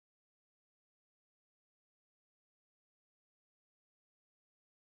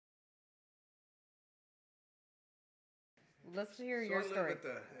let's hear So your I story. live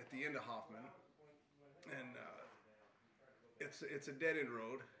at the end of Hoffman, and it's a dead end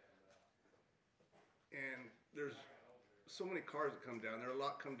road, and there's so many cars that come down. There are a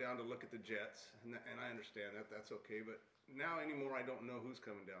lot come down to look at the jets, and I understand that. That's okay, but now anymore I don't know who's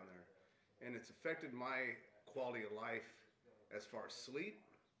coming down there, and it's affected my quality of life as far as sleep.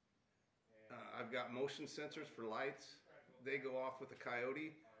 I've got motion sensors for lights. They go off with a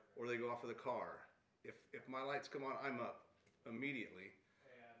coyote, or they go off with a car. If my lights come on, I'm up immediately,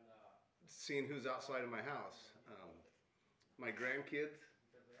 seeing who's outside of my house. My grandkids,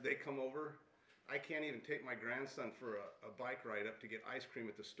 they come over. I can't even take my grandson for a bike ride up to get ice cream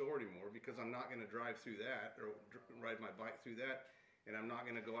at the store anymore because I'm not going to drive through that or ride my bike through that, and I'm not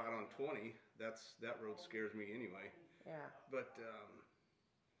going to go out on 20. That road scares me anyway. Yeah. But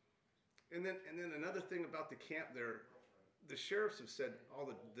and then another thing about the camp there, the sheriffs have said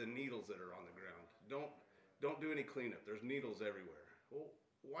all the needles that are on the ground, don't do any cleanup. There's needles everywhere. Well,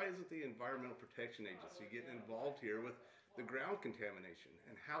 why isn't the Environmental Protection Agency getting involved here with the ground contamination?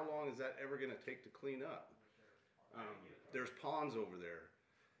 And how long is that ever going to take to clean up? There's ponds over there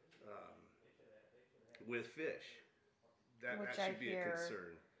with fish. That should be a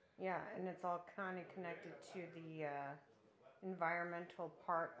concern. Yeah, and it's all kind of connected to the environmental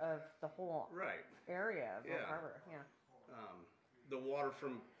part of the whole area of the harbor. Yeah. The water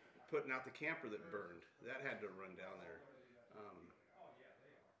from putting out the camper that burned, that had to run down there.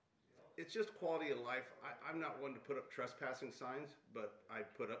 It's just quality of life. I'm not one to put up trespassing signs, but I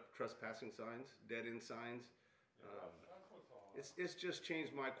put up trespassing signs, dead end signs. It's just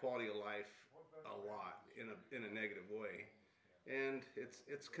changed my quality of life a lot in a negative way, and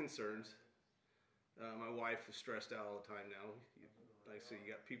it's concerns. My wife is stressed out all the time now. Like I say,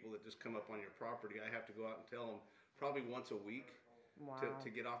 you got people that just come up on your property. I have to go out and tell them probably once a week to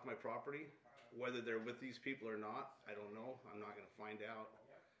get off my property. Whether they're with these people or not, I don't know. I'm not going to find out.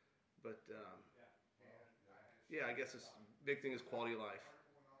 But yeah, I guess this big thing is quality of life.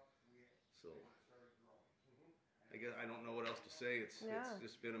 So I guess I don't know what else to say. It's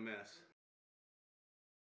just been a mess.